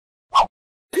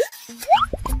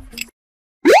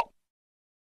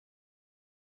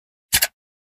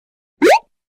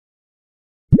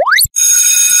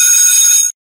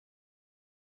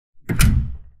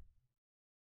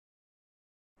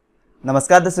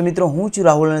નમસ્કાર દર્શક મિત્રો, હું છું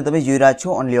રાહુલ અને તમે જોઈ રહ્યા છો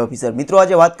ઓનલી ઓફિસર. મિત્રો,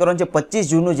 આજે વાત કરવાની છે 25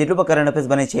 જૂનનું જેટલું પણ કરંટ અફેર્સ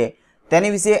બને છે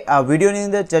તેની વિશે આ વિડીયોની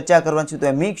અંદર ચર્ચા કરવાની છું.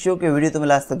 તો મેક શ્યોર કે વિડીયો તમે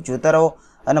લાસ્ટ તક જોતા રહો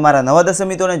અને મારા નવા દર્શક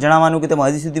મિત્રોને જણાવવાનું કે તમે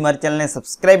હજી સુધી મારી ચેનલને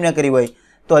સબસ્ક્રાઇબ ન કરી હોય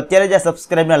તો અત્યારે જ આ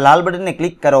સબસ્ક્રાઇબના લાલ બટનને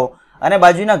ક્લિક કરો અને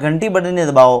બાજુના ઘંટી બટનને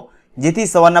દબાવો, જેથી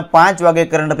સવારના 5 વાગે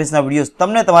કરંટ અફેર્સના વિડીયોઝ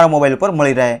તમને તમારા મોબાઈલ પર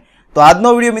મળી રહે. તો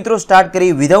આજનો વિડીયો મિત્રો સ્ટાર્ટ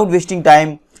કરી without wasting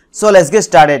time. So let's gate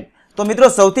started. તો મિત્રો,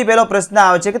 સૌથી પહેલો પ્રશ્ન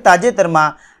આવે છે કે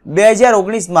તાજેતરમાં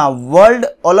 2019માં વર્લ્ડ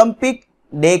ઓલિમ્પિક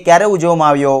ડે ક્યારે ઉજવવામાં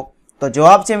આવ્યો? તો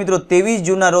જવાબ છે મિત્રો 23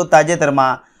 જૂનના રોજ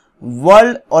તાજેતરમાં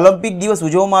વર્લ્ડ ઓલિમ્પિક દિવસ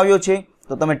ઉજવવામાં આવ્યો છે.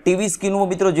 તો તમે ટીવી સ્ક્રીનમાં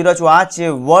મિત્રો જોઈ રહ્યા છો, આ છે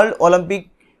વર્લ્ડ ઓલિમ્પિક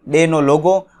ડેનો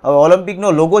લોગો. હવે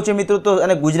ઓલિમ્પિકનો લોગો છે મિત્રો, તો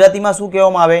અને ગુજરાતીમાં શું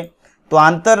કહેવામાં આવે? તો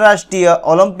આંતરરાષ્ટ્રીય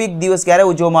ઓલિમ્પિક દિવસ ક્યારે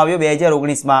ઉજવવામાં આવ્યો?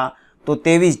 2019માં, તો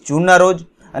 23 જૂનના રોજ.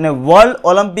 અને વર્લ્ડ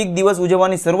ઓલિમ્પિક દિવસ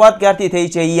ઉજવવાની શરૂઆત ક્યારથી થઈ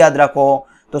છે એ યાદ રાખો.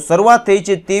 તો શરૂઆત થઈ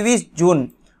છે 23 જૂન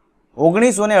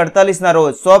 1948ના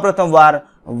રોજ. સૌપ્રથમવાર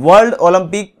વર્લ્ડ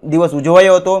ઓલિમ્પિક દિવસ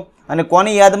ઉજવાયો હતો. અને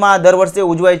કોની યાદમાં દર વર્ષે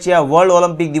ઉજવાય છે આ વર્લ્ડ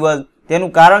ઓલિમ્પિક દિવસ?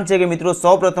 તેનું કારણ છે કે મિત્રો,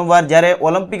 સૌપ્રથમવાર જ્યારે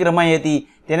ઓલિમ્પિક રમાઈ હતી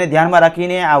તેને ધ્યાનમાં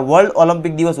રાખીને આ વર્લ્ડ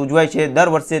ઓલિમ્પિક દિવસ ઉજવાય છે દર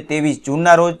વર્ષે 23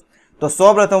 જૂનના રોજ. તો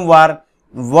સૌપ્રથમવાર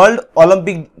વર્લ્ડ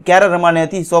ઓલિમ્પિક ક્યારે રમાઈ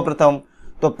હતી? સૌપ્રથમ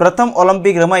તો પ્રથમ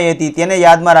ઓલિમ્પિક રમાઈ હતી તેને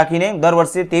યાદમાં રાખીને દર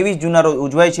વર્ષે 23 જૂનના રોજ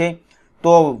ઉજવાય છે.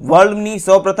 તો વર્લ્ડની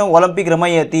સૌપ્રથમ ઓલિમ્પિક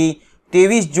રમાઈ હતી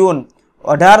 23 જૂન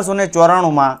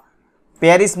 1894માં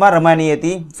પેરિસમાં રમાઈ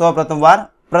હતી સૌપ્રથમવાર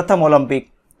પ્રથમ ઓલિમ્પિક.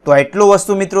 તો એટલું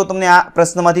વસ્તુ મિત્રો તમને આ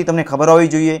પ્રશ્નમાંથી તમને ખબર હોવી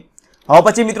જોઈએ. હવે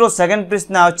પછી મિત્રો સેકન્ડ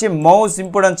પ્રશ્ન આવે છે, મોસ્ટ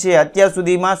ઇમ્પોર્ટન્ટ છે, અત્યાર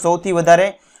સુધીમાં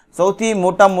સૌથી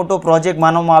મોટો પ્રોજેક્ટ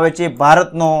માનવામાં આવે છે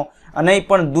ભારતનો અને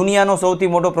પણ દુનિયાનો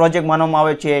સૌથી મોટો પ્રોજેક્ટ માનવામાં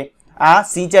આવે છે આ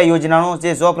સિંચાઈ યોજનાનો,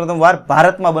 જે સૌપ્રથમવાર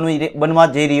ભારતમાં બનવા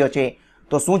જઈ રહ્યો છે.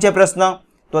 તો શું છે પ્રશ્ન?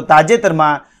 તો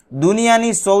તાજેતરમાં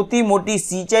દુનિયાની સૌથી મોટી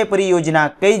સિંચાઈ પરિયોજના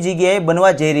કઈ જગ્યાએ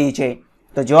બનવા જઈ રહી છે?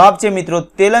 તો જવાબ છે મિત્રો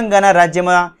તેલંગાણા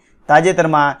રાજ્યમાં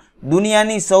તાજેતરમાં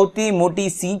દુનિયાની સૌથી મોટી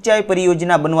સિંચાઈ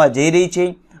પરિયોજના બનવા જઈ રહી છે.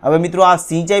 હવે મિત્રો, આ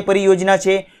સિંચાઈ પરિયોજના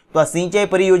છે, તો આ સિંચાઈ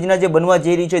પરિયોજના જે બનવા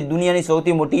જઈ રહી છે દુનિયાની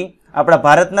સૌથી મોટી આપણા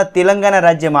ભારતના તેલંગાણા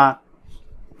રાજ્યમાં.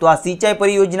 તો આ સિંચાઈ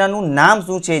પરિયોજનાનું નામ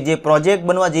શું છે? જે પ્રોજેક્ટ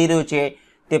બનવા જઈ રહ્યો છે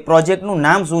તે પ્રોજેક્ટનું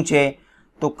નામ શું છે?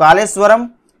 તો કાલેશ્વરમ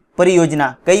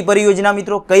પરિયોજના. કઈ પરિયોજના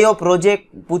મિત્રો? કયો પ્રોજેક્ટ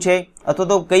પૂછે અથવા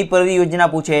તો કઈ પરિયોજના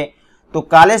પૂછે? તો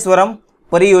કાલેશ્વરમ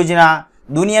પરિયોજના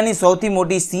દુનિયાની સૌથી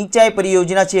મોટી સિંચાઈ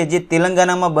પરિયોજના છે જે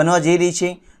તેલંગાણામાં બનવા જઈ રહી છે.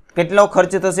 કેટલો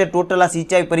ખર્ચ થશે ટોટલ આ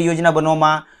સિંચાઈ પરિયોજના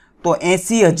બનવામાં? તો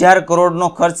 80,000 કરોડનો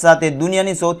ખર્ચ સાથે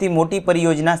દુનિયાની સૌથી મોટી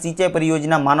પરિયોજના સિંચાઈ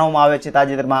પરિયોજના માનવામાં આવે છે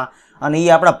તાજેતરમાં, અને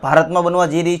એ આપણા ભારતમાં બનવા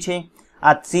જઈ રહી છે.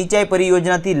 આ સિંચાઈ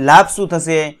પરિયોજનાથી લાભ શું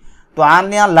થશે? તો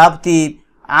આના લાભથી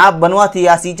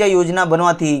આ સિંચાઈ યોજના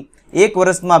બનવાથી એક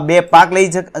વર્ષમાં 2 પાક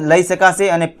લઈ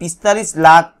શકાશે અને 45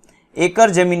 લાખ એકર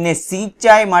જમીનને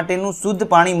સિંચાઈ માટેનું શુદ્ધ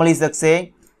પાણી મળી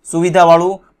શકશે,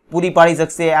 સુવિધાવાળું પૂરી પાડી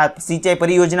શકશે આ સિંચાઈ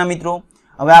પરિયોજના મિત્રો.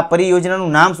 હવે આ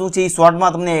પરિયોજનાનું નામ શું છે એ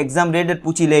શોર્ટમાં તમને એક્ઝામ રેડેડ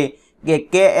પૂછી લે કે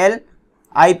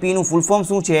KLIP નું ફૂલ ફોર્મ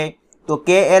શું છે? તો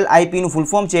KLIP નું ફૂલ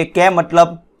ફોર્મ છે, કે મતલબ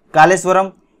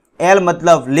કાલેશ્વરમ, L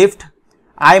મતલબ લિફ્ટ,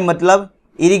 I મતલબ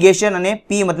ઇરિગેશન અને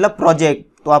P મતલબ પ્રોજેક્ટ.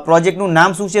 તો આ પ્રોજેક્ટનું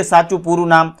નામ શું છે સાચું પૂરું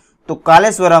નામ? તો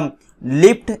કાલેશ્વરમ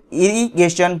લિફ્ટ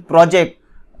ઇરિગેશન પ્રોજેક્ટ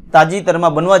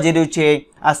તાજેતરમાં બનવા જઈ રહ્યું છે.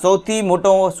 આ સૌથી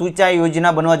મોટો સિંચાઈ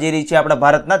યોજના બનવા જઈ રહી છે આપણા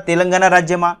ભારતના તેલંગાણા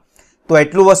રાજ્યમાં. તો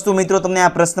એટલું વસ્તુ મિત્રો તમને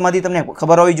આ પ્રશ્નમાંથી તમને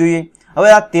ખબર હોવી જોઈએ.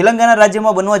 હવે આ તેલંગાણા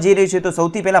રાજ્યમાં બનવા જઈ રહ્યું છે, તો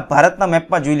સૌથી પહેલા ભારતના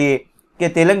મેપમાં જોઈ લઈએ કે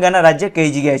તેલંગાણા રાજ્ય કઈ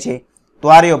જગ્યાએ છે.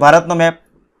 તો આ રહ્યો ભારતનો મેપ.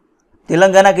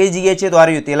 તેલંગાણા કઈ જગ્યાએ છે? તો આ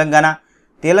રહ્યું તેલંગાણા.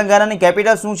 તેલંગાણાની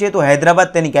કેપિટલ શું છે? તો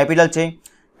હૈદરાબાદ તેની કેપિટલ છે.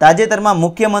 તાજેતરમાં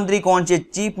મુખ્યમંત્રી કોણ છે?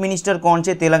 ચીફ મિનિસ્ટર કોણ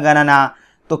છે તેલંગાણાના?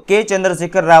 તો કે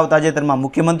ચંદ્રશેખર રાવ તાજેતરમાં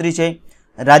મુખ્યમંત્રી છે.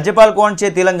 રાજ્યપાલ કોણ છે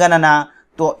તેલંગાણાના?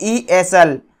 તો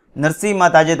ESL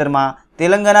નરસિંહા તાજેતરમાં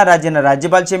તેલંગાણા રાજ્યના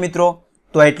રાજ્યપાલ છે મિત્રો.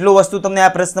 તો એટલું વસ્તુ તમને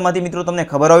આ પ્રશ્નમાંથી મિત્રો તમને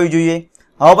ખબર હોવી જોઈએ.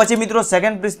 હવે પછી મિત્રો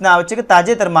સેકન્ડ પ્રશ્ન આવે છે કે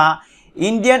તાજેતરમાં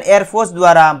ઇન્ડિયન એરફોર્સ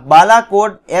દ્વારા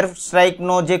બાલાકોટ એર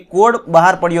સ્ટ્રાઇકનો જે કોડ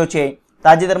બહાર પડ્યો છે,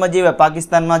 તાજેતરમાં જે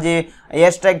પાકિસ્તાનમાં જે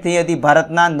એર સ્ટ્રાઇક થઈ હતી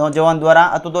ભારતના નૌજવાન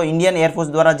દ્વારા અથવા તો ઇન્ડિયન એરફોર્સ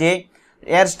દ્વારા જે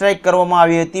એર સ્ટ્રાઇક કરવામાં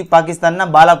આવી હતી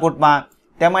પાકિસ્તાનના બાલાકોટમાં,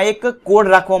 તેમાં એક કોડ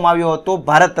રાખવામાં આવ્યો હતો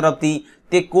ભારત તરફથી.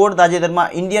 તે કોડ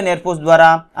તાજેતરમાં ઇન્ડિયન એરફોર્સ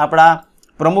દ્વારા આપણા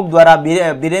પ્રમુખ દ્વારા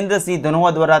બિરેન્દ્રસિંહ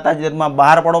ધનોઆ દ્વારા તાજેતરમાં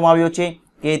બહાર પાડવામાં આવ્યો છે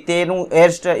કે તેનું એર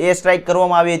સ્ટ્રાઇક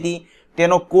કરવામાં આવી હતી.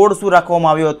 તેનો કોડ શું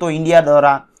રાખવામાં આવ્યો હતો ઇન્ડિયા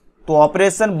દ્વારા? તો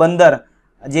ઓપરેશન બંદર,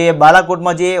 જે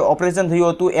બાલાકોટમાં જે ઓપરેશન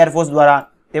થયું હતું એરફોર્સ દ્વારા,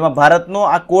 તેમાં ભારતનો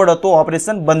આ કોડ હતો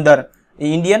ઓપરેશન બંદર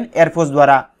ઇન્ડિયન એરફોર્સ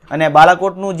દ્વારા. અને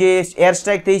બાલાકોટનું જે એર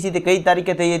સ્ટ્રાઇક થઈ છે તે કઈ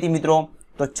તારીખે થઈ હતી મિત્રો?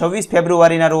 તો 26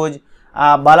 ફેબ્રુઆરીના રોજ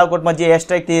આ બાલાકોટમાં જે એર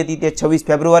સ્ટ્રાઇક થઈ હતી તે 26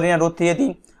 ફેબ્રુઆરીના રોજ થઈ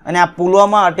હતી. અને આ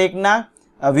પુલવામા અટેકના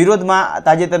વિરોધમાં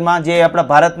તાજેતરમાં જે આપણા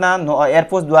ભારતના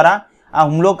એરફોર્સ દ્વારા આ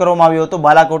હુમલો કરવામાં આવ્યો હતો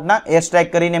બાલાકોટના એર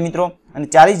સ્ટ્રાઇક કરીને મિત્રો, અને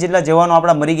 40 જેટલા જવાનો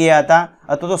આપણા મરી ગયા હતા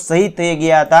અથવા તો શહીદ થઈ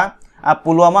ગયા હતા આ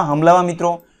પુલવામા હુમલામાં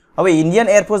મિત્રો. હવે ઇન્ડિયન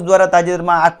એરફોર્સ દ્વારા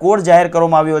તાજેતરમાં આ કોડ જાહેર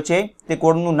કરવામાં આવ્યો છે. તે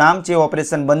કોડનું નામ છે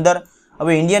ઓપરેશન બંદર.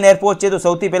 હવે ઇન્ડિયન એરફોર્સ છે તો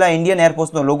સૌથી પહેલાં ઇન્ડિયન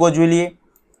એરફોર્સનો લોગો જોઈ લઈએ.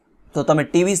 તો તમે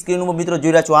ટીવી સ્ક્રીન ઉપર મિત્રો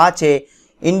જોઈ રહ્યા છો, આ છે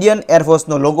ઇન્ડિયન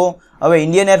એરફોર્સનો લોગો. હવે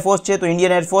ઇન્ડિયન એરફોર્સ છે તો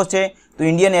ઇન્ડિયન એરફોર્સ છે તો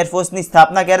ઇન્ડિયન એરફોર્સની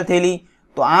સ્થાપના ક્યારે થયેલી?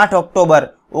 તો 8 ઓક્ટોબર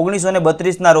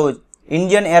 1932ના રોજ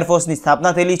ઇન્ડિયન એરફોર્સની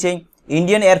સ્થાપના થયેલી છે.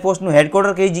 ઇન્ડિયન એરફોર્સનું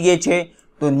હેડક્વાર્ટર કઈ જગ્યાએ છે?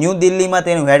 તો ન્યૂ દિલ્હીમાં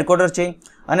તેનું હેડક્વાર્ટર છે.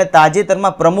 અને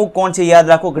તાજેતરમાં પ્રમુખ કોણ છે યાદ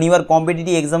રાખો, ઘણીવાર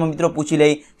કોમ્પિટિટિવ એક્ઝામમાં મિત્રો પૂછી લે,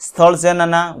 સ્થળ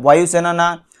સેનાના, વાયુ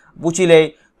સેનાના પૂછી લે.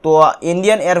 તો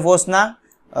ઇન્ડિયન એરફોર્સના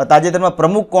તાજેતરમાં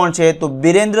પ્રમુખ કોણ છે? તો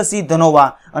બિરેન્દ્રસિંહ ધનોવા.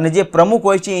 અને જે પ્રમુખ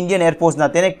હોય છે ઇન્ડિયન એરફોર્સના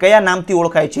તેને કયા નામથી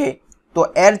ઓળખાય છે? તો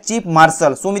એર ચીફ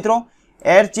માર્શલ. શું મિત્રો?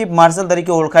 એર ચીફ માર્શલ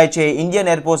તરીકે ઓળખાય છે ઇન્ડિયન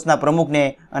એરફોર્સના પ્રમુખને.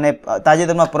 અને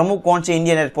તાજેતરમાં પ્રમુખ કોણ છે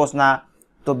ઇન્ડિયન એરફોર્સના?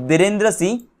 તો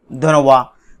બિરેન્દ્રસિંહ ધનોવા.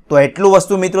 તો એટલું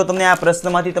વસ્તુ મિત્રો તમને આ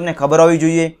પ્રશ્નમાંથી તમને ખબર હોવી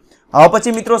જોઈએ. હવે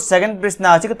પછી મિત્રો સેકન્ડ પ્રશ્ન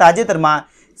આવે છે કે તાજેતરમાં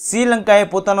શ્રીલંકાએ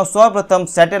પોતાનો સૌપ્રથમ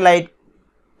સેટેલાઇટ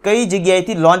કઈ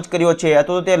જગ્યાએથી લોન્ચ કર્યો છે,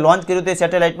 અથવા તો તે લોન્ચ કર્યું તે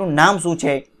સેટેલાઇટનું નામ શું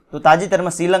છે? તો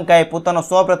તાજેતરમાં શ્રીલંકાએ પોતાનો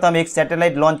સૌપ્રથમ એક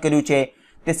સેટેલાઇટ લોન્ચ કર્યું છે.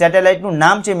 તે સેટેલાઇટનું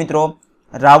નામ છે મિત્રો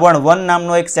રાવણ-1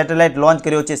 નામનો એક સેટેલાઇટ લોન્ચ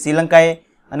કર્યો છે શ્રીલંકાએ.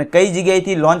 અને કઈ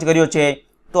જગ્યાએથી લોન્ચ કર્યો છે?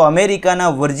 તો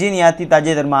અમેરિકાના વર્જિનિયાથી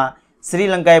તાજેતરમાં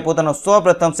શ્રીલંકાએ પોતાનો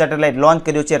સૌપ્રથમ સેટેલાઇટ લોન્ચ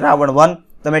કર્યો છે રાવણ-1.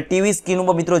 તમે ટીવી સ્ક્રીન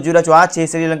ઉપર મિત્રો જોઈ રહ્યા છો, આ છે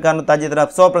શ્રીલંકાનો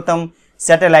તાજેતરમાં સૌપ્રથમ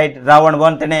સેટેલાઇટ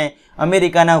રાવણ-1. તેને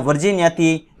અમેરિકાના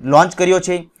વર્જિનિયાથી લોન્ચ કર્યો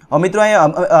છે. હવે મિત્રો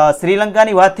અહીંયા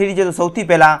શ્રીલંકાની વાત થઈ રહી છે તો સૌથી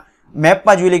પહેલાં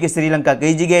મેપમાં જોઈ લઈએ કે શ્રીલંકા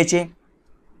કઈ જગ્યાએ છે.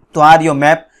 તો આ રહ્યો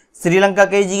મેપ. શ્રીલંકા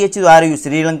કઈ જગ્યાએ છે? તો આ રહ્યું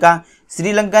શ્રીલંકા.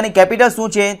 શ્રીલંકાની કેપિટલ શું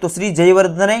છે? તો શ્રી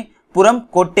જયવર્ધનેપુરમ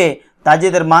કોટ્ટે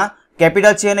તાજેતરમાં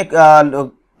કેપિટલ છે. અને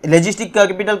લેજિસ્ટિક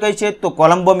કેપિટલ કઈ છે? તો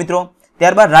કોલંબો મિત્રો.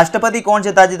 ત્યારબાદ રાષ્ટ્રપતિ કોણ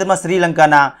છે તાજેતરમાં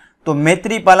શ્રીલંકાના? તો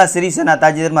મૈત્રીપાલા સિરિસેના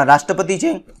તાજેતરમાં રાષ્ટ્રપતિ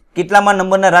છે. કેટલામાં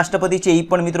નંબરના રાષ્ટ્રપતિ છે એ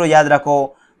પણ મિત્રો યાદ રાખો.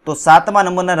 તો 7મા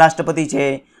નંબરના રાષ્ટ્રપતિ છે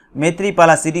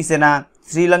મૈત્રીપાલા સિરિસેના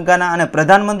શ્રીલંકાના. અને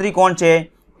પ્રધાનમંત્રી કોણ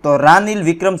છે? તો રાનિલ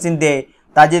વિક્રમસિંઘે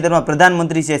તાજેતરમાં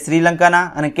પ્રધાનમંત્રી છે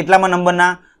શ્રીલંકાના. અને કેટલામાં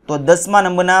નંબરના? તો 10મા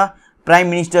નંબરના પ્રાઇમ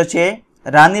મિનિસ્ટર છે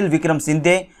રાનિલ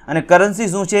વિક્રમસિંઘે. અને કરન્સી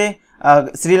શું છે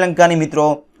શ્રીલંકાની મિત્રો?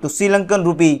 તો શ્રીલંકન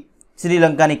રૂપી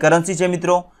શ્રીલંકાની કરન્સી છે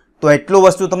મિત્રો. તો એટલું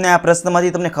વસ્તુ તમને આ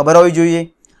પ્રશ્નમાંથી તમને ખબર હોવી જોઈએ.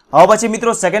 હવે પછી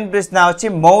મિત્રો સેકન્ડ પ્રશ્ન આવે છે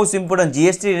મોસ્ટ ઇમ્પોર્ટન્ટ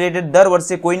જીએસટી રિલેટેડ. દર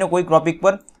વર્ષે કોઈનો કોઈ ટોપિક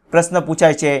પર પ્રશ્ન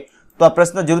પૂછાય છે તો આ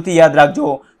પ્રશ્ન જરૂરથી યાદ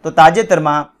રાખજો. તો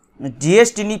તાજેતરમાં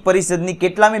જીએસટીની પરિષદની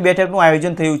કેટલામી બેઠકનું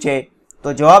આયોજન થયું છે?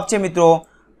 તો જવાબ છે મિત્રો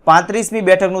 35મી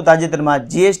બેઠકનું તાજેતરમાં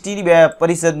જીએસટીની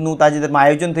પરિષદનું તાજેતરમાં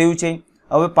આયોજન થયું છે.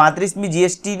 હવે 35મી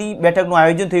જીએસટીની બેઠકનું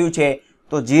આયોજન થયું છે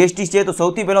તો જીએસટી છે તો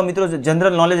સૌથી પહેલો મિત્રો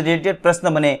જનરલ નોલેજ રિલેટેડ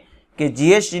પ્રશ્ન બને કે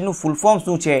જીએસટીનું ફૂલ ફોર્મ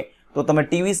શું છે? તો તમે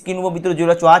ટીવી સ્ક્રીન ઉપર મિત્રો જોઈ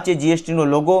રહ્યા છો, આ છે જીએસટીનો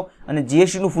લોગો. અને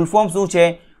જીએસટીનું ફૂલ ફોર્મ શું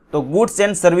છે? તો ગુડ્સ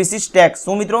એન્ડ સર્વિસીસ ટેક્સ.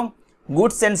 શું મિત્રો?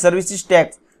 Goods and services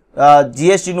tax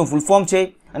જીએસટીનું full form છે.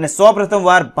 અને સૌપ્રથમ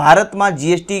વાર ભારતમાં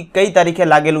જીએસટી કઈ તારીખે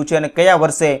લાગેલું છે અને કયા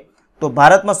વર્ષે? તો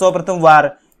ભારતમાં સૌપ્રથમ વાર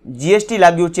જીએસટી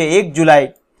લાગ્યું છે 1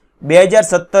 જુલાઈ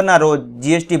 2017ના રોજ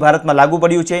જીએસટી ભારતમાં લાગુ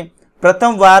પડ્યું છે.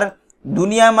 પ્રથમ વાર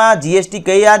દુનિયામાં જીએસટી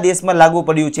કયા દેશમાં લાગુ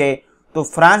પડ્યું છે? તો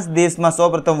ફ્રાન્સ દેશમાં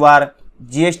સૌપ્રથમ વાર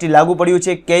જીએસટી લાગુ પડ્યું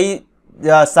છે. કઈ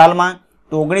સાલમાં?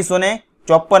 તો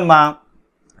 1954માં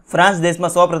ફ્રાન્સ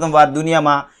દેશમાં સૌપ્રથમ વાર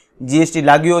દુનિયામાં જીએસટી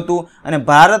લાગ્યું હતું. અને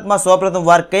ભારતમાં સૌપ્રથમ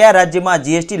વાર કયા રાજ્યમાં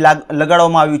જીએસટી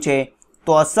લગાડવામાં આવ્યું છે?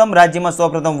 તો અસમ રાજ્યમાં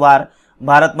સૌપ્રથમ વાર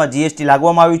ભારતમાં જીએસટી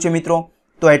લાગવામાં આવ્યું છે મિત્રો.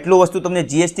 તો એટલું વસ્તુ તમને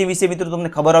જીએસટી વિશે મિત્રો તમને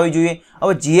ખબર હોવી જોઈએ.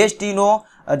 હવે જીએસટીનો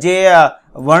જે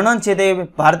વર્ણન છે તે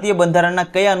ભારતીય બંધારણના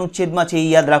કયા અનુચ્છેદમાં છે એ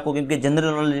યાદ રાખો, કેમ કે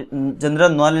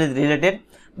જનરલ નોલેજ રિલેટેડ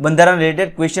બંધારણ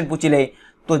રિલેટેડ ક્વેશ્ચન પૂછી લે.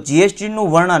 તો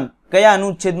જીએસટીનું વર્ણન કયા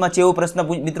અનુચ્છેદમાં છે એવો પ્રશ્ન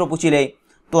મિત્રો પૂછી લે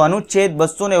તો અનુચ્છેદ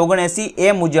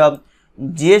 279A મુજબ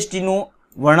જીએસટીનું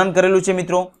વર્ણન કરેલું છે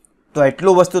મિત્રો. તો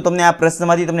એટલું વસ્તુ તમને આ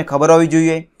પ્રશ્નમાંથી તમને ખબર હોવી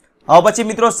જોઈએ. હવે પછી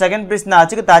મિત્રો સેકન્ડ પ્રશ્ન આ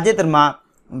છે કે તાજેતરમાં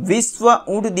વિશ્વ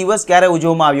ઊંટ દિવસ ક્યારે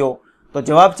ઉજવવામાં આવ્યો? તો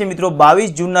જવાબ છે મિત્રો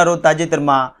 22 જૂનના રોજ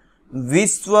તાજેતરમાં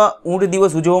વિશ્વ ઊંટ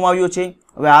દિવસ ઉજવવામાં આવ્યો છે.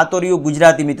 હવે આ તો રહ્યું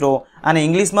ગુજરાતી મિત્રો. આને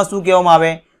ઇંગ્લિશમાં શું કહેવામાં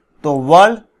આવે? તો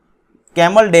વર્લ્ડ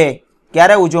કેમલ ડે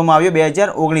ક્યારે ઉજવવામાં આવ્યો?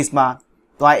 2019માં.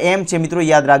 તો આ એમ છે મિત્રો,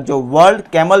 યાદ રાખજો. વર્લ્ડ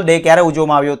કેમલ ડે ક્યારે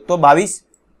ઉજવવામાં આવ્યો? તો 22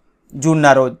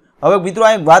 જૂનના રોજ. હવે મિત્રો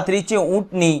આ વાત રહી છે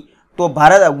ઊંટની. તો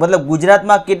ભારત મતલબ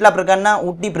ગુજરાતમાં કેટલા પ્રકારના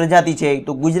ઊંટની પ્રજાતિ છે?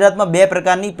 તો ગુજરાતમાં 2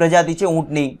 પ્રકારની પ્રજાતિ છે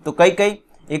ઊંટની. તો કઈ કઈ?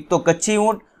 એક તો કચ્છી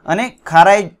ઊંટ અને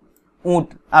ખારાઈ ઊંટ.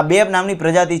 આ 2 નામની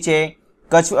પ્રજાતિ છે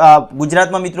કચ્છ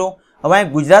ગુજરાતમાં મિત્રો. હવે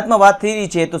અહીં ગુજરાતમાં વાત થઈ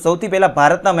રહી છે તો સૌથી પહેલાં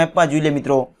ભારતના મેપમાં જોઈ લે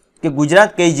મિત્રો કે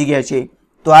ગુજરાત કઈ જગ્યાએ છે.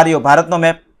 તો આ રહ્યો ભારતનો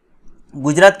મેપ.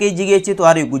 ગુજરાત કઈ જગ્યાએ છે? તો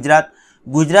આ રહ્યું ગુજરાત.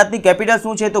 ગુજરાતની કેપિટલ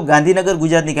શું છે? તો ગાંધીનગર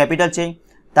ગુજરાતની કેપિટલ છે।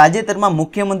 તાજેતરમાં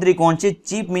મુખ્યમંત્રી કોણ છે?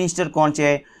 ચીફ મિનિસ્ટર કોણ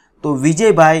છે? તો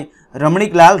વિજયભાઈ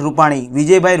રમણીકલાલ રૂપાણી।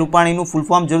 વિજયભાઈ રૂપાણીનું ફૂલ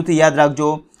ફોર્મ જરૂરથી યાદ રાખજો।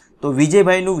 તો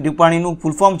વિજયભાઈનું રૂપાણીનું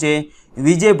ફૂલ ફોર્મ છે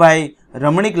વિજયભાઈ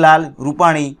રમણીકલાલ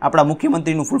રૂપાણી આપણા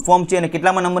મુખ્યમંત્રીનું ફૂલ ફોર્મ છે। અને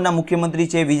કેટલામા નંબરના મુખ્યમંત્રી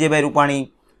છે વિજયભાઈ રૂપાણી?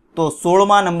 તો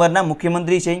 16મા નંબરના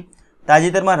મુખ્યમંત્રી છે।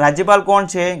 તાજેતરમાં રાજ્યપાલ કોણ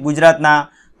છે ગુજરાતના?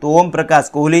 તો ઓમ પ્રકાશ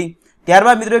કોહલી।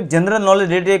 ત્યારબાદ મિત્રો એક જનરલ નોલેજ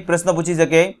રિલેટેડ એક પ્રશ્ન પૂછી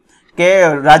શકે કે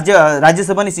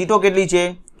રાજ્યસભાની સીટો કેટલી છે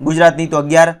ગુજરાતની? તો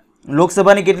 11।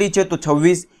 લોકસભાની કેટલી છે? તો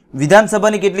 26।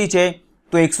 વિધાનસભાની કેટલી છે?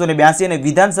 તો 182। અને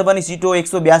વિધાનસભાની સીટો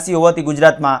 182 હોવાથી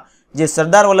ગુજરાતમાં જે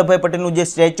સરદાર વલ્લભભાઈ પટેલનું જે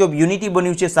સ્ટેચ્યુ ઓફ યુનિટી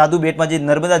બન્યું છે સાધુ બેટમાં જે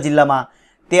નર્મદા જિલ્લામાં,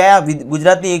 તે આ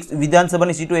ગુજરાતની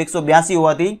વિધાનસભાની સીટો 182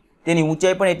 હોવાથી તેની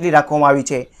ઊંચાઈ પણ એટલી રાખવામાં આવી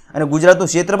છે। અને ગુજરાતનું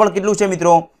ક્ષેત્રફળ કેટલું છે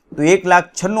મિત્રો? તો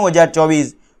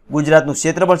 1,96,024 ગુજરાતનું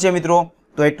ક્ષેત્રફળ છે મિત્રો।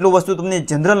 તો એટલું વસ્તુ તમને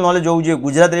જનરલ નોલેજ હોવું જોઈએ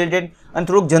ગુજરાત રિલેટેડ, અને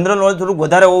થોડુંક જનરલ નોલેજ થોડુંક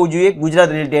વધારે હોવું જોઈએ ગુજરાત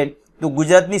રિલેટેડ। તો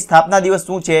ગુજરાતની સ્થાપના દિવસ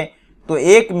શું છે? તો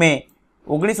 1 મે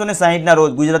 1960ના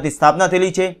રોજ ગુજરાતની સ્થાપના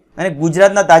થયેલી છે। અને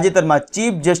ગુજરાતના તાજેતરમાં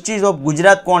ચીફ જસ્ટિસ ઓફ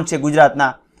ગુજરાત કોણ છે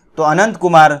ગુજરાતના? તો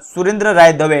અનંતકુમાર સુરેન્દ્ર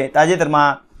રાય દવે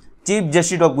તાજેતરમાં ચીફ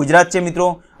જસ્ટિસ ઓફ ગુજરાત છે મિત્રો।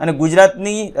 અને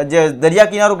ગુજરાતની જે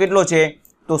દરિયા કિનારો કેટલો છે?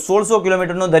 તો 1600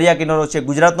 કિલોમીટરનો દરિયા કિનારો છે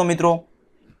ગુજરાતનો મિત્રો।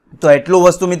 તો એટલું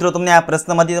વસ્તુ મિત્રો તમને આ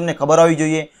પ્રશ્નમાંથી તમને ખબર હોવી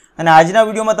જોઈએ। અને આજના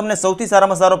વિડીયોમાં તમને સૌથી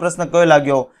સારામાં સારો પ્રશ્ન કયો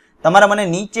લાગ્યો તમારે મને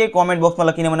નીચે કોમેન્ટ બોક્સમાં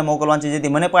લખીને મને મોકલવાનો છે, જેથી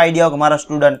મને પણ આઈડિયા હોય કે મારા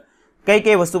સ્ટુડન્ટ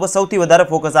કઈ વસ્તુ પર સૌથી વધારે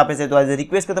ફોકસ આપે છે। તો આજે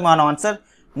રિક્વેસ્ટ કે તમે આનો આન્સર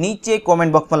નીચે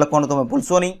કોમેન્ટ બોક્સમાં લખવાનું તમે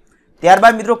ભૂલશો નહીં।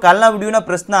 ત્યારબાદ મિત્રો કાલના વિડીયોના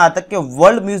પ્રશ્ન હતા કે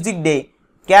વર્લ્ડ મ્યુઝિક ડે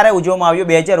ક્યારે ઉજવવામાં આવ્યો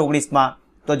 2019માં?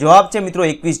 તો જવાબ છે મિત્રો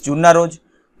 21 જૂનના રોજ।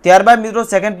 ત્યારબાદ મિત્રો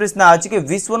સેકન્ડ પ્રશ્ન આવે છે કે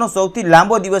વિશ્વનો સૌથી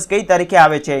લાંબો દિવસ કઈ તારીખે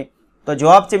આવે છે? તો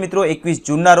જવાબ છે મિત્રો 21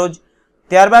 જૂનના રોજ।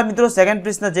 ત્યારબાદ મિત્રો સેકન્ડ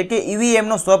પ્રશ્ન છે કે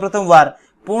ઈવીએમનો સૌપ્રથમ વાર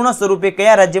પૂર્ણ સ્વરૂપે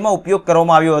કયા રાજ્યમાં ઉપયોગ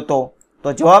કરવામાં આવ્યો હતો?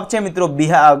 તો જવાબ છે મિત્રો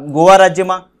ગોવા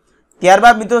રાજ્યમાં।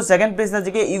 ત્યારબાદ મિત્રો સેકન્ડ પ્રશ્ન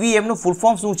છે કે ઈવીએમનું ફૂલ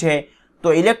ફોર્મ શું છે?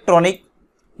 તો electronic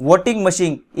voting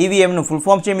machine ઈવીએમનું full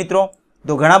form છે મિત્રો।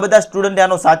 તો ઘણા બધા સ્ટુડન્ટે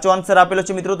આનો સાચો આન્સર આપેલો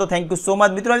છે મિત્રો। તો થેન્ક યુ સો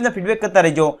મચ મિત્રો, આવીને ફીડબેક કરતા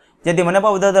રહેજો જેથી મને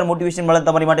પણ વધારે મોટિવેશન મળે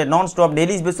તમારી માટે નોન સ્ટોપ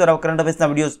ડેલી બેઝ પર કરંટ અફેર્સના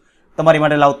વિડીયોઝ તમારી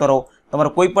માટે લાવતો રહો। તમારો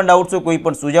કોઈ પણ ડાઉટ્સ હોય, કોઈ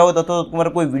પણ સુઝાવ હોય અથવા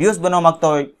તમારે કોઈ વિડીયોઝ બનાવવા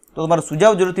માંગતા હોય તો તમારો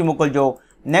સુઝાવ જરૂરથી મોકલજો।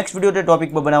 નેક્સ્ટ વિડીયો તે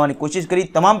ટોપિક પર બનાવવાની કોશિશ કરી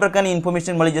તમામ પ્રકારની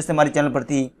ઇન્ફોર્મેશન મળી જશે મારી ચેનલ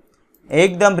પરથી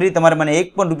એકદમ ફ્રી। તમારે મને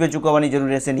એક પણ રૂપિયા ચૂકવવાની જરૂર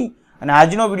રહેશે નહીં। અને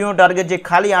આજનો વિડીયોનો ટાર્ગેટ છે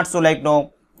ખાલી 800 લાઇકનો।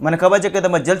 મને ખબર છે કે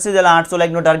તમે જલ્દ સે જલ્દ 800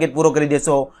 લાઇકનો ટાર્ગેટ પૂરો કરી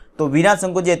દેશો। તો વિના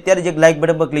સંકોચે અત્યારે જ એક લાઇક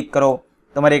બટન પર ક્લિક કરો।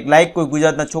 તમારે એક લાઇક કોઈ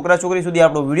ગુજરાતના છોકરા છોકરી સુધી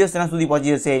આપણો વિડીયો તેના સુધી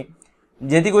પહોંચી જશે,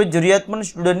 જેથી કોઈ જરૂરિયાતમંદ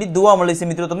સ્ટુડન્ટની દુઆ મળી છે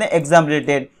મિત્રો તમને એક્ઝામ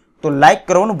રિલેટેડ। તો લાઇક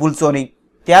કરવાનું ભૂલશો નહીં।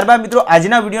 ત્યારબાદ મિત્રો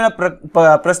આજના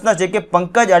વિડીયોના પ્રશ્ન છે કે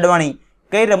પંકજ અડવાણી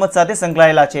કઈ રમત સાથે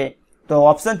સંકળાયેલા છે? તો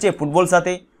ઓપ્શન છે ફૂટબોલ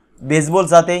સાથે, બેઝબોલ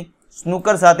સાથે,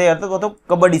 સ્નૂકર સાથે અથવા તો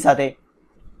કબડ્ડી સાથે।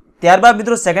 ત્યારબાદ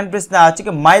મિત્રો સેકન્ડ પ્રશ્ન આ છે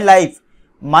કે માય લાઈફ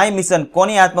માય મિશન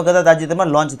કોની આત્મકથા તાજેતરમાં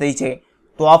લોન્ચ થઈ છે?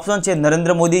 તો ઓપ્શન છે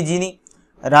નરેન્દ્ર મોદીજીની,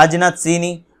 રાજનાથ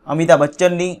સિંહની, અમિતાભ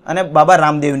બચ્ચનની અને બાબા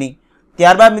રામદેવની।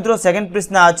 ત્યારબાદ મિત્રો સેકન્ડ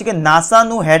પ્રશ્ન આ છે કે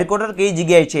નાસાનું હેડક્વાર્ટર કઈ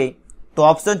જગ્યાએ છે? તો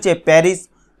ઓપ્શન છે પેરિસ,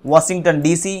 વોશિંગ્ટન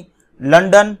ડીસી,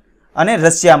 લંડન અને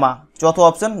રશિયામાં। ચોથો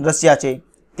ઓપ્શન રશિયા છે।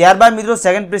 ત્યારબાદ મિત્રો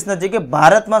સેકન્ડ પ્રશ્ન છે કે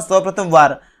ભારતમાં સૌપ્રથમ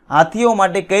વાર હાથીઓ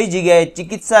માટે કઈ જગ્યાએ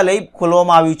ચિકિત્સાલય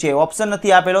ખોલવામાં આવ્યું છે? ઓપ્શન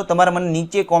નથી આપેલો, તમારે મને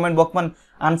નીચે કોમેન્ટ બોક્સમાં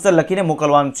આન્સર લખીને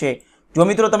મોકલવાનું છે। જો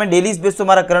મિત્રો તમે ડેલી બેઝ પર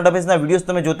મારા કરંટ અફેર્સના વિડીયોઝ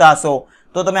તમે જોતા હશો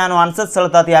તો તમે આનો આન્સર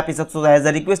સરળતાથી આપી શકશો। તો એઝ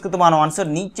અ રિક્વેસ્ટ કે તમે આનો આન્સર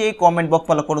નીચે કોમેન્ટ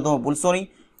બોક્સમાં લખવાનું તમે ભૂલશો નહીં।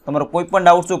 તમારો કોઈ પણ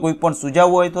ડાઉટ્સ હોય, કોઈ પણ સુઝાવ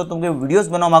હોય તો તમે વિડીયોઝ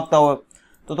બનાવવા માંગતા હોય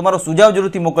તો તમારો સુઝાવ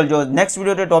જરૂરથી મોકલજો। નેક્સ્ટ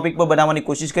વિડીયો તે ટોપિક પર બનાવવાની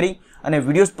કોશિશ કરી અને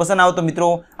વિડીયોઝ પસંદ આવે તો મિત્રો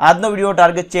આજનો વિડીયો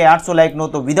ટાર્ગેટ છે 800 લાઇકનો।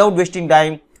 તો વિધાઉટ વેસ્ટિંગ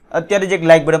ટાઈમ અત્યારે જ એક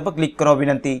લાઇક બટન પર ક્લિક કરવા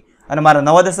વિનંતી। અને મારા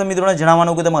નવા દર્શક મિત્રોને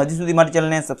જણાવવાનું કે તમે હજી સુધી મારી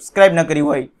ચેનલને સબસ્ક્રાઇબ ન કરી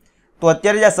હોય તો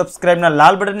અત્યારે જ આ સબસ્ક્રાઇબના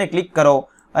લાલ બટનને ક્લિક કરો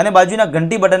અને બાજુના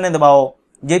ઘંટી બટનને દબાવો,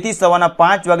 જેથી સવારના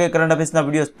 5 વાગે કરંટ અફેર્સના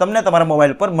વિડીયોઝ તમને તમારા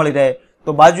મોબાઈલ પર મળી રહે।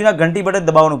 તો બાજુના ઘંટી બટન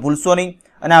દબાવવાનું ભૂલશો નહીં।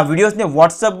 અને આ વિડીયોઝને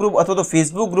વોટ્સઅપ ગ્રુપ અથવા તો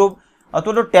ફેસબુક ગ્રુપ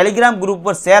અથવા તો ટેલિગ્રામ ગ્રુપ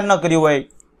પર શેર ન કર્યું હોય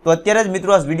તો અત્યારે જ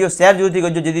મિત્રો આ વિડીયો શેર જરૂરથી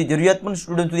કરજો, જેથી જરૂરિયાતમંદ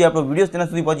સ્ટુડન્ટ સુધી આપણો વિડીયો તેના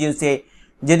સુધી પહોંચી જશે,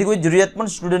 જેથી કોઈ જરૂરિયાતમંદ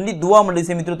સ્ટુડન્ટની દુઆ મળી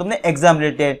છે મિત્રો તમને એક્ઝામ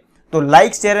રિલેટેડ। તો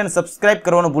લાઇક, શેર અને સબસ્ક્રાઇબ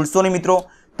કરવાનું ભૂલશો નહીં મિત્રો।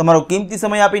 તમારો કિંમતી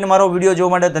સમય આપીને મારો વિડીયો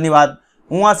જોવા માટે ધન્યવાદ।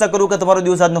 હું આશા કરું કે તમારો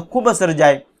દિવસ આજનો ખૂબ જ સરસ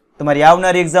જાય। તમારી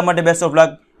આવનારી એક્ઝામ માટે best of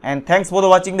luck and thanks for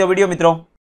watching the video મિત્રો।